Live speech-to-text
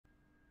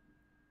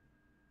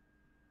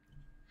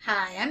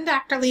Hi, I'm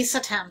Dr. Lisa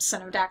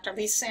Thompson of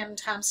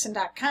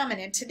drlisaandthompson.com, and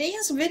in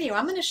today's video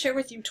I'm going to share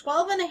with you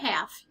 12 and a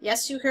half,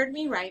 yes you heard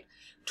me right,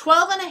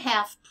 12 and a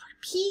half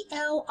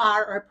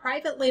PLR or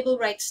private label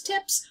rights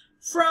tips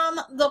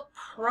from the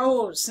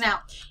pros.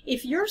 Now,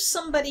 if you're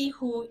somebody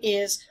who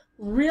is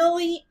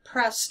really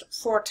pressed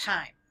for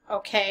time,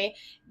 okay,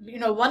 you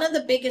know, one of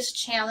the biggest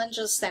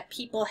challenges that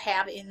people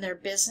have in their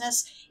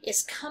business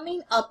is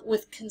coming up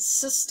with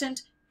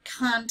consistent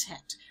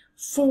content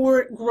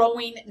for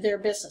growing their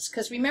business.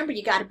 Because remember,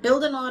 you got to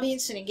build an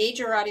audience and engage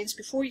your audience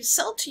before you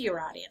sell to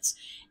your audience.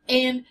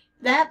 And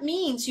that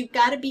means you've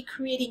got to be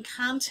creating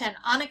content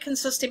on a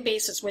consistent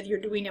basis, whether you're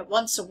doing it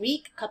once a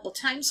week, a couple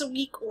times a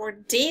week, or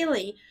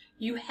daily.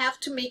 You have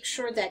to make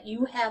sure that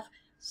you have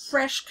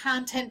fresh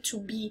content to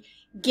be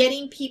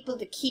getting people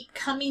to keep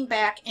coming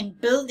back and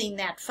building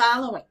that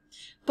following.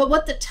 But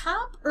what the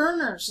top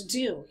earners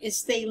do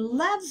is they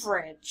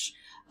leverage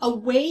a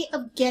way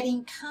of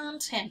getting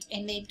content,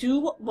 and they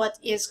do what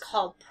is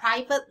called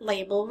private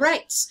label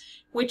rights,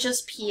 which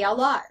is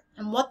PLR.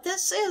 And what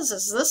this is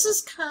this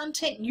is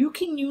content you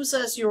can use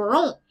as your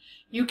own.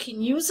 You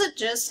can use it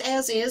just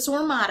as is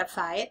or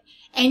modify it,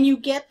 and you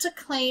get to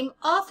claim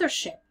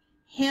authorship,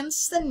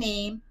 hence the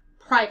name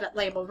private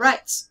label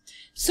rights.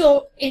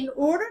 So in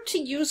order to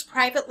use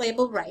private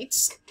label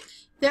rights,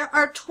 there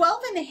are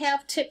 12 and a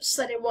half tips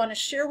that I want to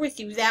share with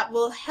you that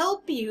will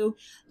help you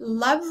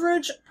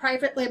leverage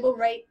private label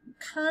right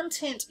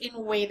content in a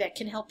way that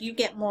can help you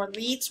get more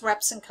leads,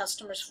 reps, and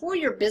customers for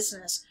your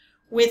business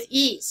with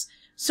ease.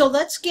 So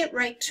let's get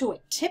right to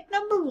it. Tip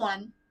number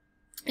one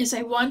is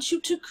I want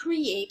you to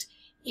create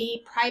a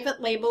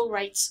private label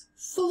rights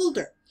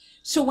folder.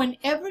 So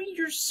whenever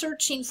you're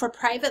searching for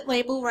private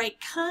label right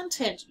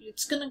content,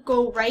 it's going to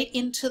go right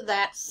into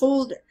that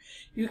folder.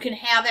 You can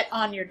have it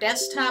on your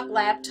desktop,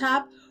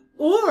 laptop,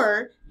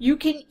 or you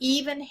can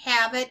even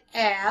have it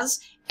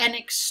as an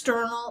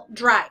external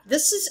drive.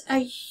 This is a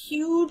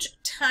huge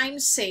time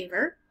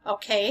saver,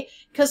 okay,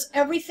 because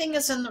everything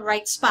is in the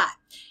right spot.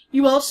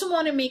 You also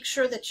want to make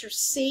sure that you're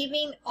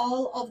saving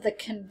all of the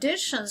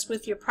conditions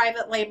with your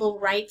private label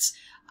rights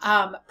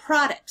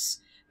products,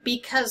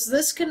 because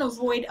this can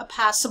avoid a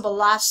possible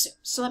lawsuit.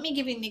 So let me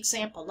give you an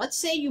example. Let's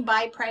say you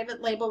buy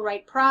private label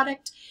right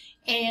product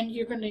and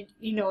you're going to,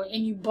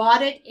 and you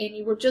bought it and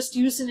you were just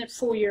using it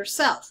for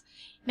yourself.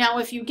 Now,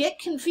 if you get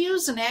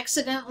confused and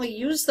accidentally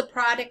use the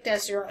product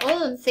as your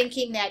own,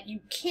 thinking that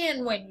you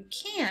can when you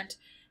can't,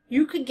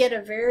 you could get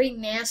a very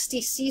nasty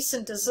cease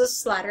and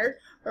desist letter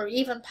or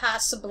even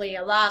possibly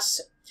a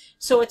lawsuit.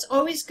 So it's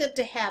always good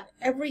to have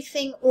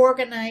everything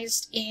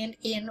organized and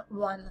in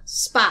one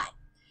spot.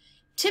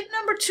 Tip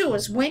number two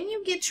is when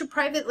you get your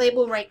private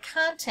label right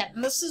content,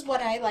 and this is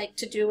what I like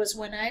to do, is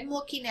when I'm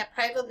looking at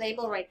private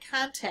label right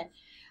content,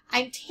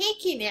 I'm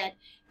taking it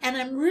and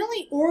I'm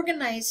really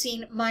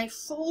organizing my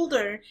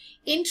folder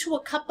into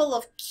a couple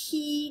of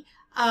key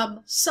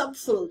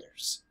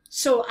subfolders.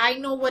 So I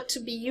know what to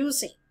be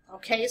using.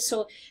 Okay,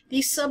 so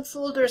these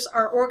subfolders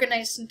are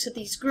organized into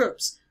these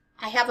groups.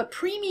 I have a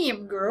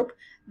premium group.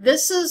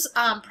 This is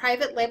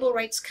private label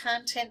rights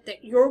content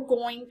that you're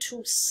going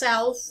to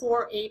sell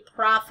for a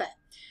profit.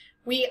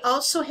 We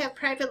also have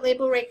private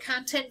label right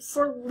content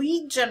for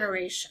lead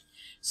generation.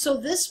 So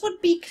this would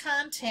be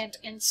content,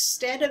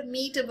 instead of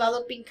me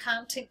developing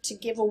content to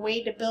give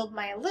away to build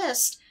my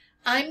list,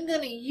 I'm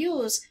going to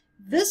use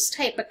this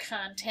type of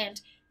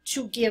content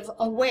to give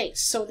away.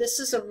 So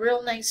this is a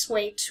real nice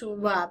way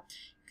to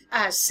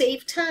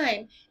save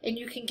time, and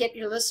you can get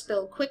your list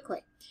built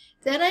quickly.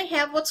 Then I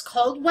have what's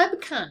called web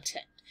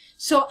content.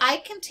 So I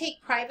can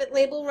take private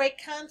label right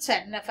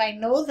content, and if I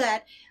know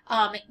that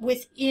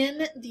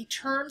within the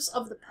terms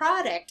of the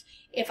product,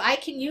 if I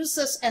can use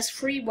this as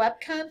free web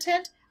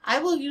content, I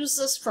will use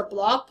this for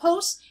blog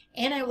posts,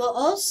 and I will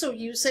also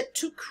use it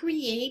to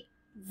create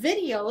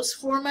videos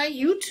for my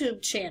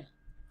YouTube channel.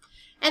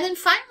 And then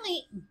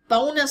finally,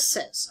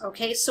 bonuses.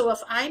 Okay, so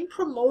if I'm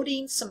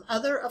promoting some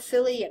other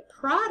affiliate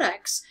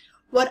products,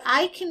 what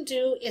I can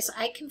do is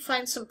I can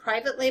find some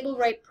private label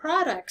right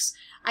products,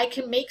 I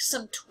can make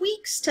some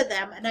tweaks to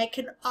them, and I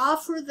can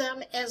offer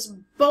them as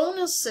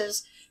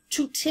bonuses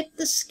to tip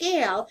the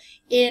scale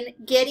in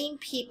getting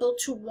people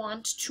to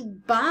want to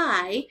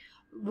buy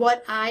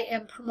what I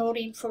am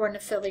promoting for an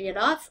affiliate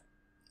offer.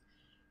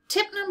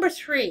 Tip number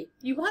three,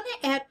 you want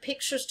to add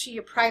pictures to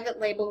your private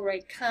label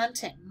right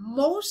content.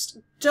 Most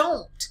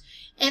don't.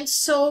 And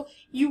so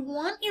you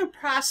want your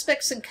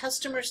prospects and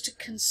customers to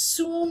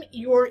consume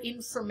your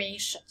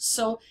information.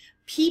 So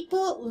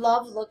people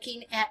love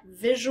looking at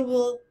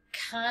visual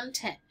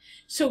content.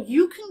 So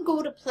you can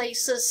go to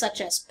places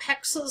such as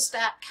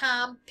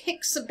Pexels.com,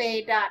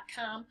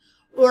 Pixabay.com,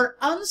 or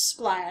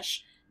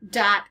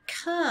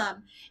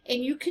Unsplash.com,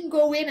 and you can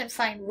go in and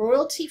find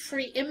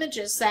royalty-free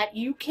images that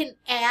you can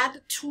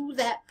add to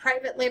that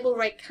private label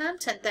right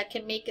content that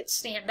can make it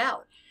stand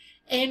out.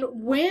 And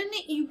when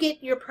you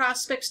get your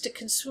prospects to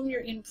consume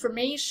your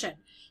information,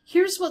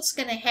 here's what's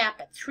going to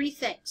happen. Three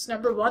things.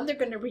 Number one, they're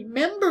going to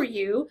remember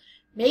you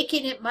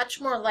making it much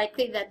more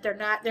likely that they're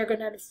going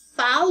to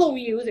follow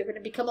you. They're going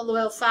to become a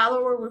loyal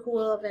follower who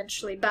will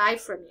eventually buy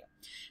from you.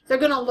 They're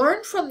going to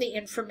learn from the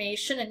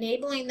information,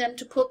 enabling them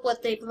to put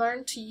what they've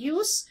learned to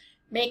use,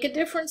 make a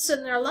difference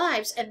in their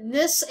lives, and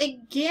this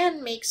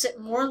again makes it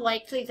more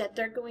likely that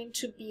they're going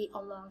to be a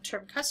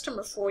long-term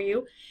customer for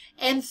you.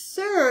 And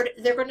third,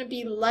 they're going to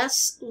be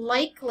less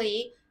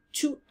likely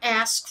to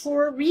ask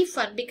for a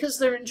refund because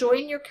they're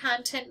enjoying your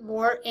content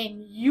more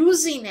and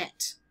using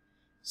it.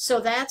 So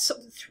that's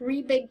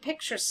 3 big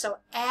pictures. So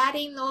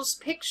adding those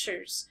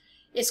pictures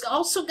is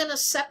also going to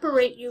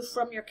separate you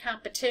from your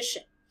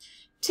competition.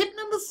 Tip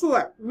number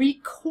 4,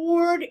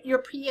 record your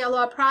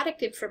PLR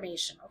product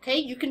information. Okay,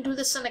 you can do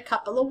this in a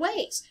couple of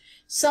ways.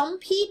 Some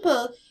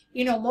people,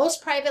 you know,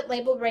 most private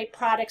label rate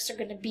products are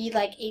going to be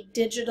like a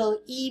digital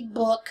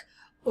ebook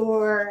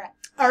or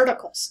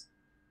articles.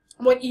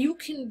 What you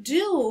can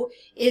do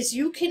is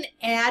you can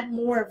add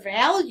more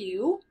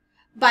value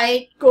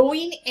by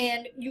going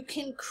and you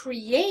can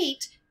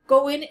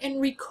go in and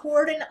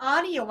record an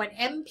audio, an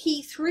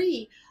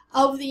MP3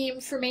 of the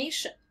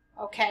information.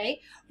 Okay,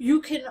 you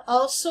can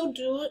also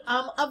do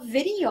a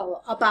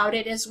video about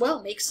it as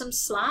well. Make some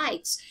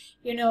slides.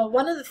 You know,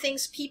 one of the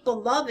things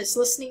people love is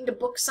listening to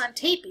books on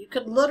tape. You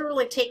could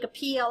literally take a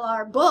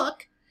PLR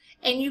book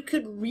and you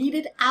could read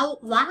it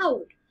out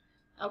loud.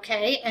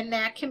 Okay, and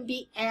that can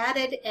be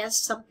added as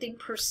something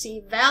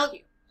perceived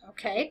value.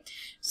 Okay,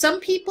 some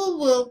people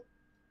will,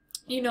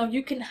 you know,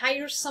 you can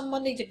hire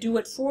somebody to do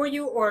it for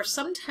you, or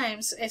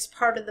sometimes as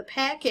part of the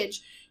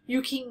package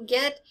you can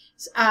get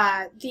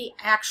the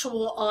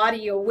actual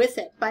audio with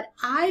it. But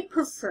I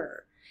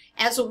prefer,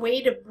 as a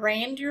way to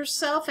brand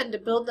yourself and to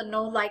build the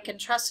know, like, and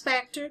trust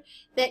factor,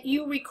 that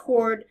you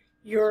record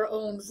your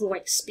own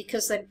voice,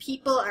 because then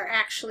people are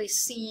actually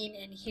seeing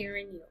and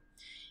hearing you.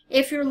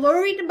 If you're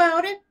worried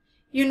about it,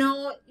 you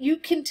know, you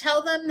can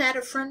tell them that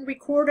a friend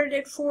recorded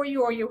it for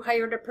you or you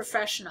hired a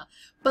professional.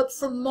 But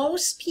for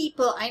most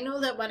people, I know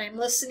that when I'm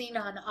listening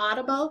on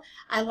Audible,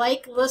 I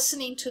like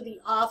listening to the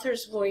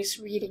author's voice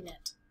reading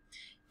it.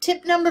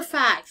 Tip number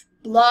 5,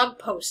 blog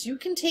posts. You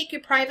can take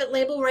your private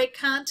label right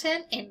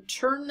content and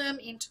turn them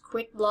into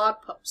quick blog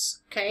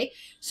posts. Okay,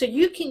 so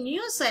you can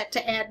use that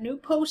to add new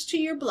posts to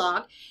your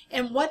blog.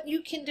 And what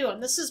you can do,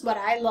 and this is what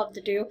I love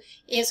to do,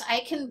 is I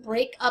can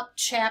break up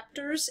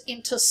chapters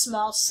into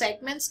small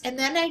segments, and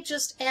then I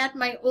just add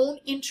my own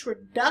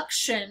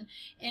introduction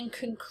and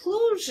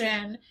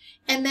conclusion,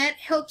 and that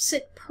helps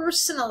it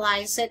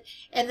personalize it.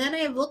 And then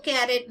I look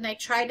at it and I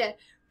try to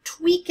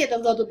tweak it a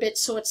little bit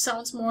so it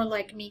sounds more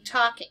like me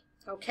talking.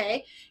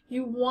 Okay,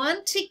 you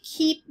want to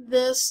keep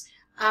this,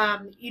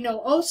 you know,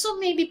 also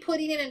maybe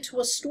putting it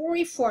into a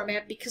story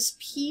format, because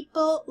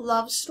people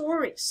love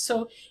stories.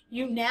 So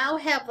you now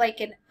have like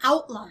an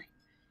outline,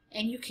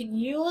 and you can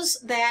use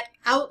that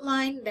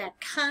outline, that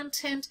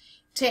content,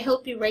 to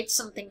help you write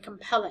something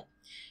compelling.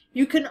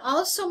 You can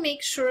also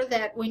make sure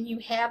that when you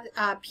have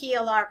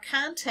PLR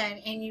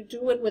content and you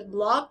do it with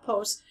blog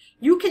posts,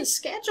 you can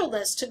schedule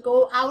this to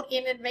go out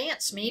in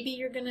advance. Maybe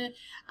you're going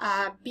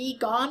to be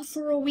gone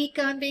for a week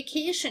on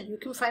vacation. You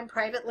can find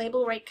private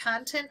label right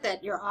content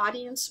that your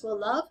audience will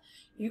love.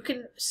 You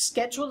can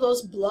schedule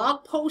those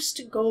blog posts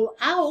to go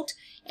out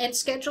and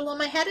schedule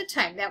them ahead of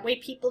time. That way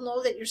people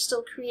know that you're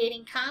still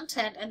creating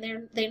content, and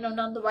they know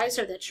none the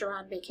wiser that you're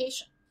on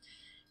vacation.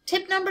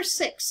 Tip number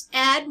 6,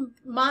 add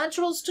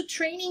modules to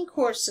training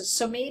courses.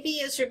 So maybe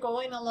as you're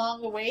going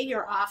along the way,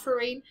 you're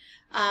offering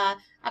a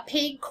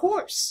paid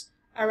course.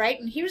 All right,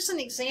 and here's an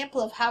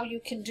example of how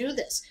you can do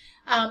this.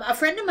 A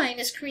friend of mine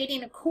is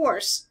creating a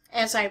course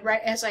as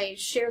I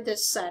share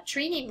this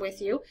training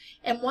with you,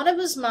 and one of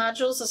his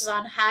modules is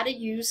on how to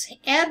use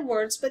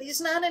AdWords, but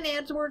he's not an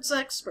AdWords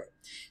expert.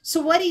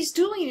 So what he's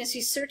doing is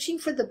he's searching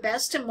for the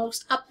best and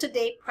most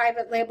up-to-date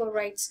private label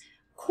rights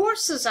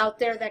courses out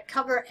there that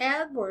cover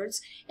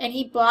AdWords, and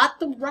he bought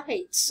the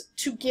rights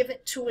to give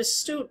it to his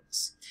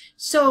students.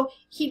 So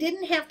he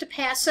didn't have to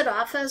pass it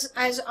off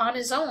as on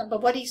his own,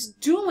 but what he's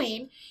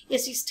doing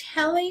is he's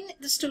telling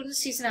the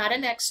students he's not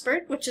an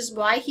expert, which is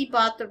why he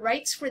bought the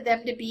rights for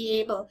them to be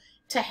able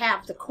to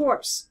have the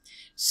course.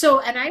 So,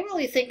 and I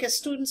really think his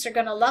students are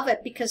going to love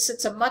it, because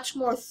it's a much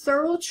more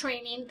thorough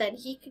training than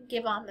he could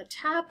give on the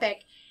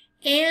topic,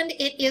 and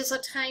it is a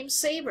time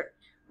saver.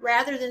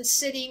 Rather than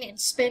sitting and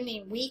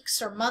spending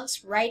weeks or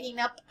months writing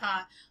up,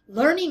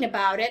 learning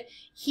about it,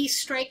 he's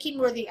striking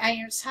where the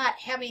iron's hot,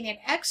 having an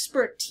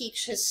expert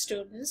teach his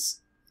students,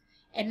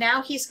 and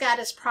now he's got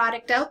his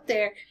product out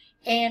there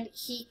and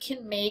he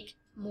can make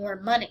more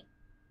money.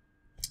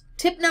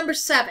 Tip number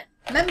 7,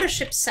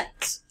 membership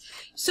sites.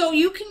 So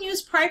you can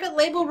use private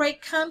label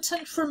right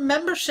content for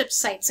membership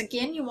sites.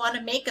 Again, you want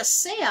to make a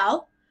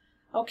sale.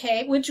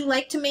 Okay, would you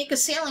like to make a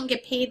sale and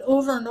get paid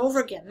over and over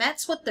again?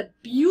 That's what the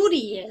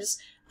beauty is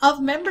of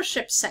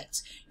membership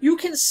sites. You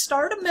can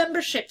start a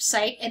membership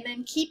site and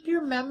then keep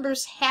your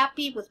members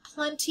happy with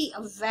plenty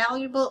of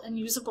valuable and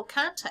usable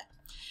content.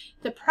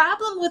 The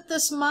problem with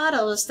this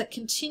model is the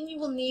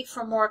continual need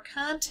for more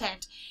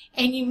content,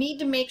 and you need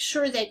to make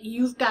sure that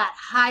you've got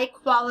high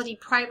quality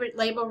private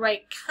label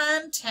right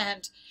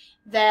content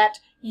that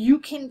you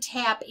can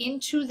tap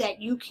into,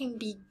 that you can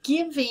be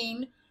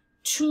giving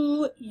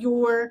to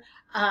your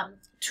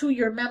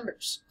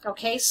members.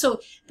 Okay, so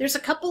there's a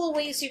couple of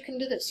ways you can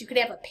do this. You could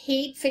have a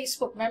paid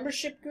Facebook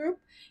membership group.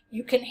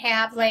 You can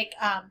have like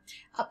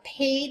a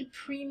paid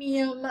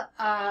premium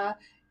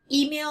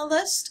email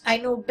list. I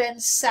know Ben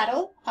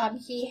Settle,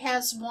 he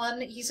has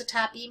one. He's a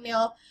top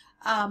email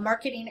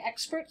marketing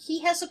expert.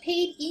 He has a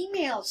paid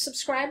email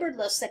subscriber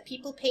list that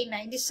people pay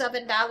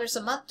 $97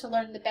 a month to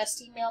learn the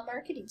best email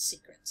marketing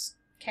secrets.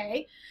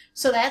 Okay,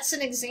 so that's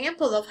an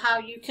example of how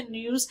you can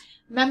use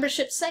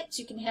membership sites.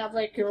 You can have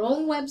like your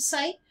own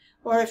website,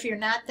 or if you're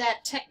not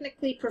that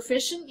technically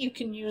proficient, you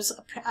can use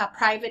a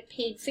private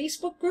paid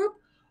Facebook group,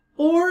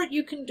 or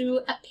you can do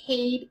a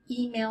paid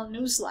email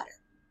newsletter.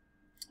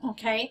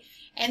 Okay,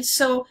 and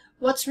so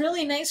what's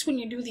really nice when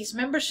you do these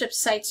membership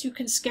sites, you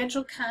can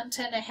schedule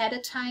content ahead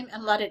of time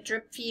and let it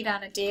drip feed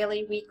on a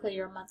daily, weekly,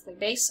 or monthly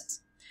basis.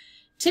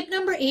 Tip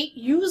number 8,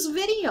 use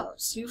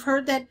videos. You've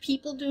heard that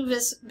people do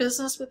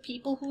business with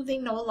people who they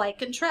know,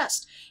 like, and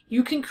trust.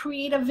 You can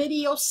create a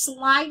video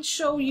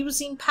slideshow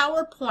using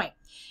PowerPoint.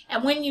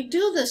 And when you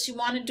do this, you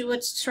want to do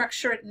it,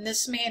 structure it in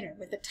this manner,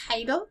 with a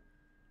title,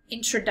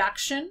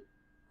 introduction,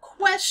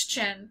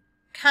 question,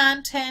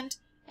 content,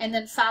 and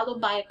then followed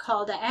by a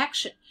call to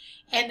action.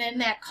 And then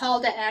that call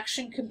to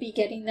action could be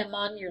getting them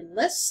on your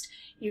list.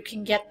 You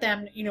can get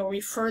them,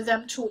 refer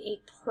them to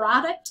a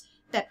product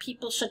that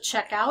people should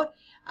check out.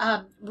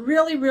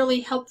 Really, really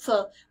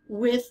helpful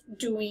with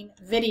doing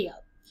video.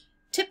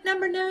 Tip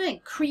number 9,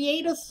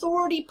 create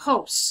authority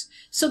posts.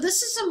 So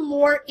this is a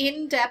more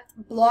in-depth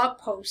blog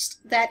post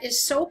that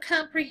is so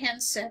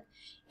comprehensive,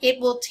 it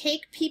will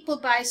take people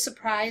by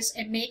surprise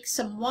and make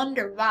them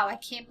wonder, wow, I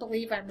can't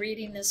believe I'm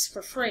reading this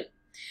for free.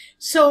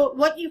 So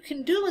what you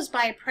can do is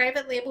buy a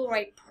private label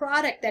right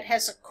product that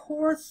has a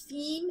core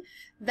theme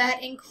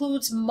that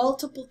includes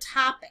multiple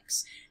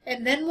topics.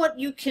 And then what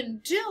you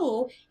can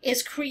do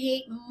is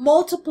create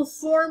multiple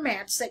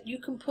formats that you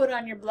can put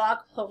on your blog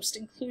post,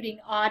 including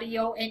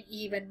audio and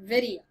even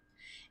video.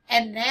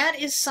 And that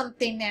is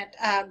something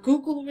that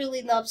Google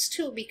really loves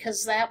too,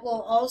 because that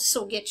will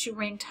also get you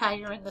ranked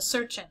higher in the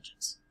search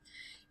engines.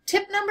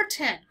 Tip number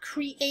 10,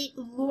 create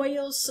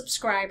loyal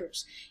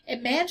subscribers.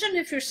 Imagine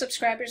if your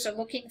subscribers are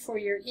looking for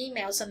your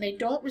emails and they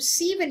don't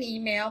receive an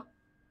email,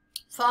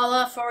 fall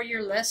off for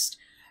your list,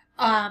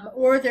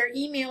 or they're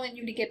emailing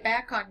you to get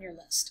back on your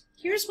list.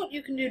 Here's what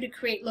you can do to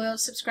create loyal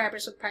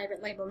subscribers with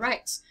private label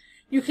rights.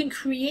 You can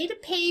create a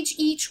page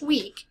each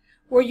week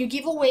where you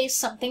give away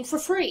something for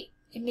free.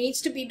 It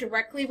needs to be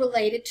directly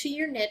related to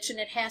your niche, and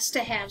it has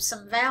to have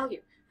some value.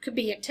 It could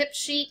be a tip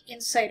sheet,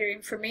 insider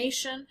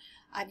information,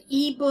 an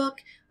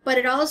ebook, but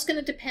it all is going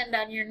to depend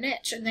on your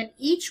niche. And then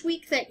each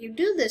week that you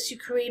do this, you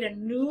create a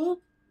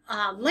new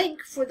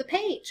link for the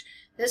page.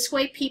 This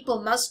way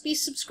people must be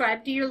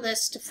subscribed to your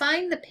list to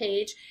find the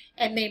page,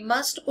 and they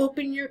must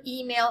open your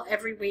email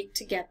every week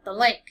to get the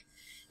link.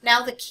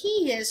 Now the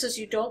key is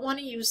you don't want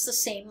to use the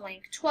same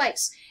link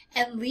twice,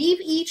 and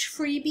leave each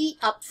freebie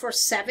up for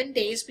 7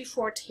 days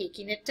before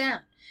taking it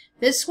down.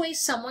 This way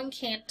someone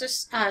can't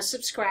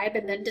subscribe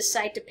and then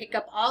decide to pick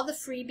up all the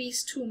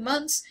freebies 2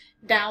 months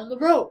down the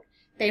road.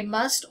 They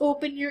must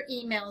open your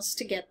emails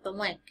to get the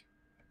link.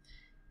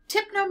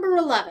 Tip number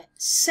 11,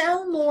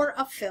 sell more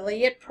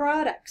affiliate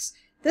products.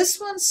 This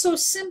one's so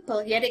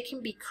simple, yet it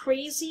can be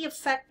crazy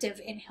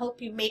effective and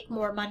help you make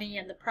more money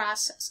in the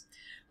process.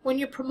 When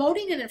you're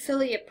promoting an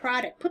affiliate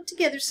product, put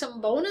together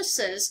some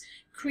bonuses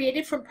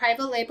created from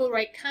private label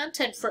right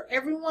content for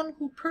everyone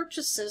who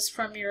purchases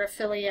from your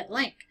affiliate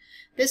link.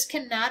 This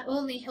can not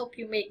only help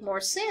you make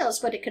more sales,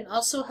 but it can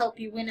also help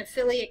you win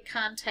affiliate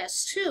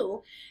contests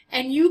too.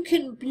 And you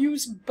can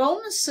use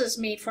bonuses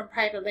made from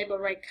private label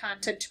right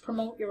content to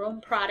promote your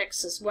own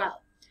products as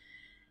well.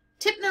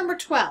 Tip number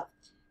 12.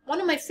 One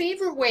of my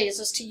favorite ways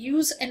is to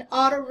use an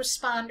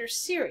autoresponder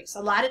series.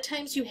 A lot of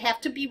times you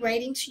have to be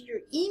writing to your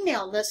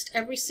email list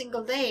every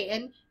single day,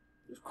 and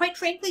quite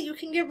frankly, you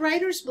can get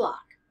writer's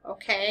block,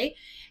 okay?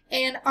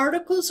 And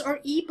articles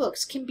or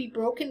ebooks can be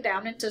broken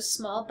down into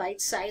small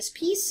bite-sized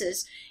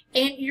pieces,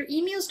 and your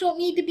emails don't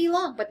need to be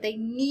long, but they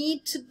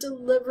need to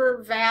deliver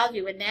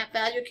value, and that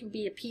value can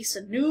be a piece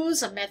of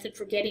news, a method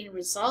for getting a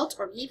result,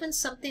 or even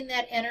something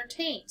that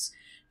entertains.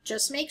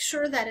 Just make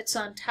sure that it's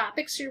on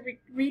topics your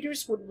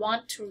readers would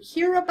want to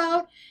hear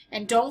about,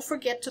 and don't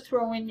forget to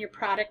throw in your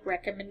product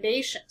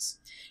recommendations.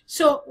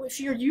 So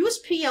if you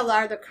use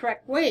PLR the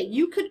correct way,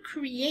 you could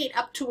create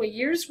up to a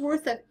year's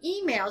worth of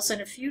emails in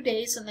a few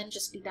days and then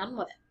just be done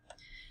with it.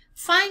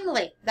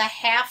 Finally, the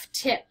half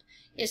tip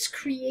is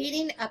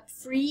creating a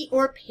free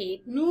or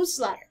paid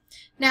newsletter.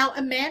 Now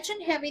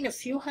imagine having a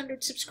few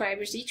hundred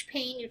subscribers, each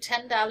paying you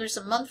 $10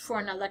 a month for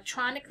an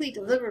electronically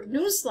delivered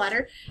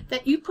newsletter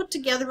that you put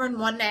together in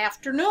one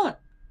afternoon.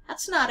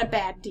 That's not a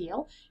bad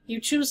deal.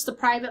 You choose the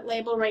private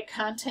label right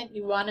content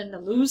you want in the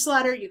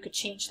newsletter. You could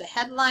change the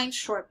headlines,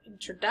 short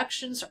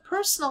introductions, or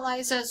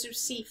personalize as you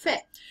see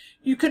fit.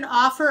 You can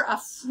offer a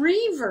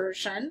free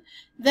version,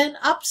 then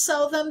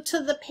upsell them to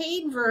the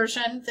paid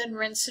version, then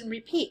rinse and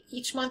repeat.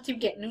 Each month you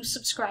get new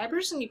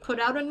subscribers and you put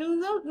out a new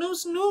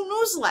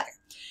newsletter.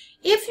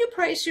 If you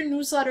price your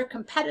newsletter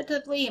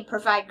competitively and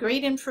provide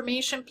great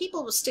information,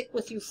 people will stick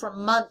with you for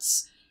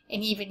months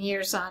and even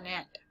years on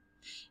end.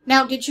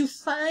 Now, did you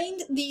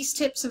find these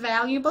tips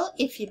valuable?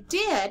 If you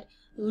did,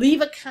 leave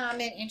a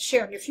comment and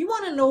share. And if you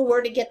want to know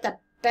where to get the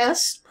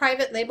best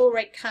private label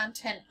right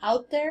content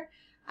out there,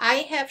 I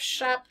have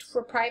shopped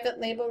for private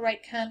label right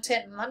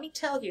content, and let me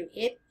tell you,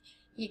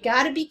 you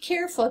got to be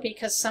careful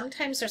because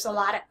sometimes there's a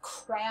lot of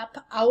crap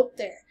out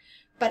there.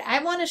 But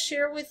I want to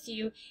share with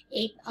you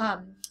a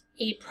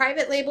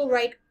private label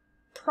right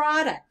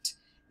product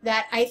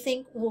that I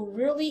think will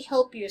really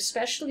help you,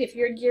 especially if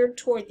you're geared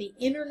toward the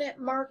internet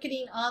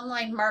marketing,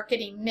 online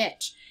marketing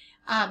niche.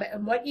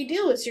 And what you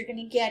do is you're going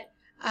to get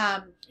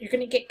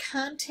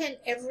content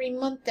every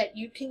month that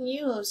you can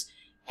use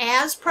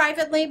as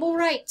private label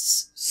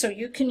rights. So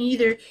you can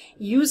either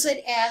use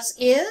it as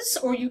is,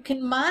 or you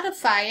can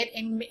modify it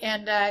and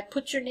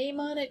put your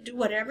name on it, do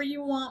whatever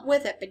you want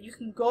with it. But you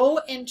can go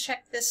and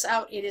check this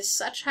out. It is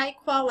such high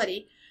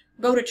quality.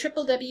 Go to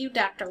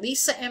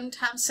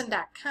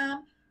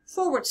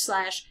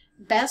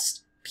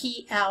www.drlisamthompson.com/best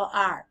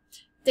PLR.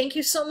 Thank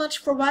you so much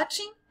for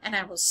watching, and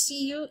I will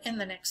see you in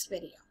the next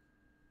video.